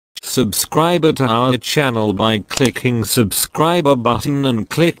subscriber to our channel by clicking subscriber button and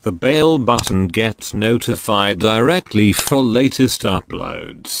click the bell button. Get notified directly for latest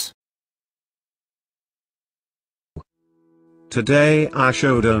uploads. Today I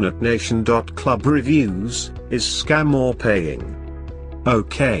show DonutNation.club reviews, is scam or paying?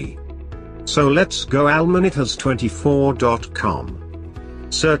 Okay. So let's go almanitas24.com.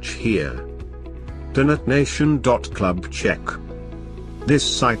 Search here. DonutNation.club check. This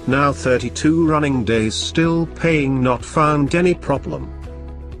site now 32 running days still paying, not found any problem.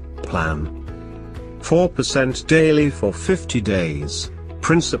 Plan 4% daily for 50 days,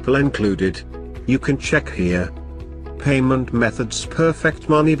 principal included. You can check here. Payment methods: perfect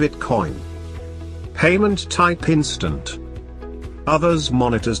money, Bitcoin. Payment type: instant. Others: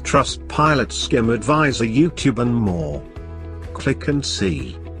 monitors, Trustpilot, Skim Advisor, YouTube and more. Click and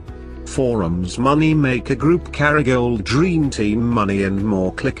see. Forums: Money Maker Group, Carigold, Dream Team Money and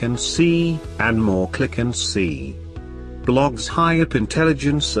more. Click and see, and more. Click and see. Blogs: Hype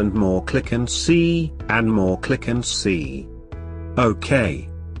Intelligence and more. Click and see, and more. Click and see. Okay.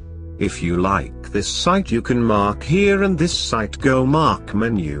 If you like this site, you can mark here, and this site go mark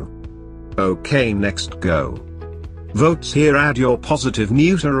menu. Okay, next go. Votes here, add your positive,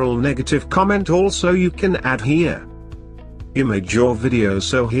 neutral, negative comment. Also you can add here image or video,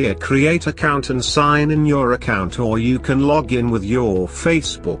 so here create account and sign in your account, or you can log in with your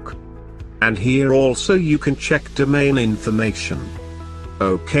Facebook. And here also you can check domain information.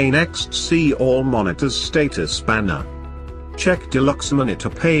 Okay, next see all monitors status banner. Check Deluxe Monitor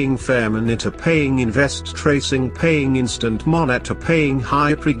paying, Fair Monitor paying, Invest Tracing paying, Instant Monitor paying,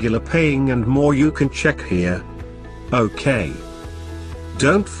 Hype Regular paying and more. You can check here. Okay.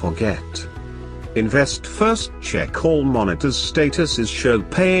 Don't forget. Invest first. Check all monitors status is show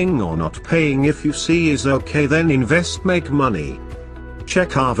paying or not paying. If you see is okay, then invest, make money.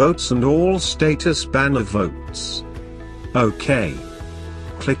 Check our votes and all status banner votes. Okay.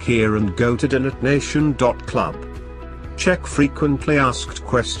 Click here and go to DonutNation.club. Check frequently asked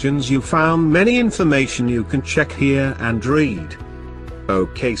questions. You found many information you can check here and read.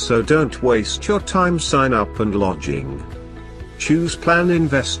 Okay, so don't waste your time, sign up and lodging. Choose plan,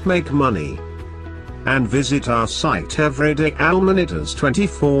 invest, make money. And visit our site everyday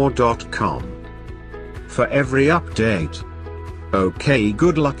almanitas24.com for every update. Okay,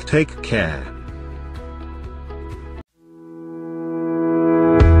 good luck, take care.